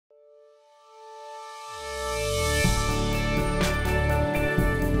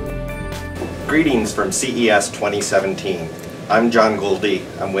Greetings from CES 2017. I'm John Goldie.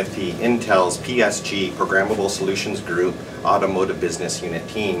 I'm with the Intel's PSG Programmable Solutions Group Automotive Business Unit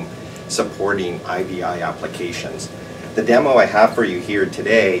team supporting IVI applications. The demo I have for you here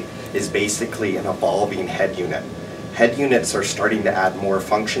today is basically an evolving head unit. Head units are starting to add more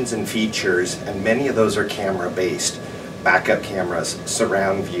functions and features, and many of those are camera-based. Backup cameras,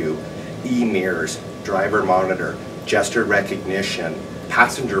 surround view, e-mirrors, driver monitor, gesture recognition,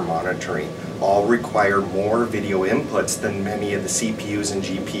 passenger monitoring, all require more video inputs than many of the CPUs and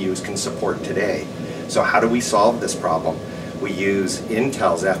GPUs can support today. So how do we solve this problem? We use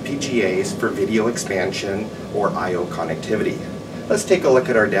Intel's FPGAs for video expansion or I/O connectivity. Let's take a look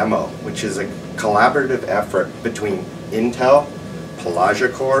at our demo, which is a collaborative effort between Intel,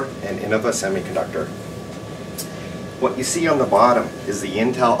 Pelagicore, and Inova Semiconductors. What you see on the bottom is the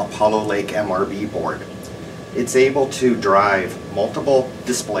Intel Apollo Lake MRB board. It's able to drive multiple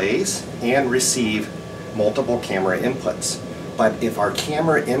displays and receive multiple camera inputs. But if our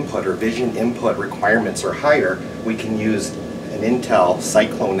camera input or vision input requirements are higher, we can use an Intel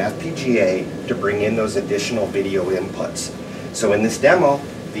Cyclone FPGA to bring in those additional video inputs. So in this demo,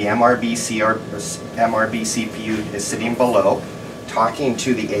 the MRB CPU is sitting below, talking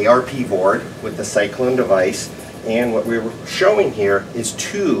to the ARP board with the Cyclone device, and what we're showing here is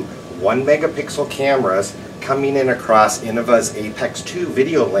two 1 megapixel cameras coming in across Innova's APIX2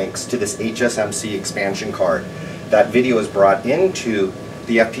 video links to this HSMC expansion card. That video is brought into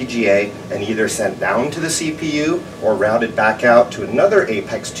the FPGA and either sent down to the CPU or routed back out to another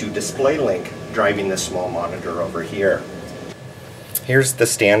APIX2 display link driving this small monitor over here. Here's the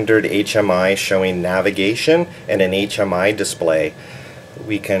standard HMI showing navigation and an HMI display.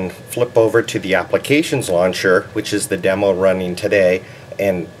 We can flip over to the applications launcher, which is the demo running today,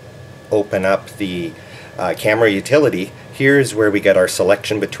 and open up the camera utility. Here's where we get our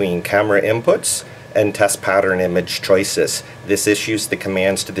selection between camera inputs and test pattern image choices. This issues the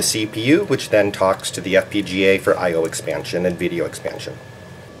commands to the CPU, which then talks to the FPGA for I/O expansion and video expansion.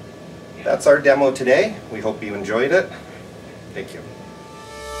 That's our demo today. We hope you enjoyed it. Thank you.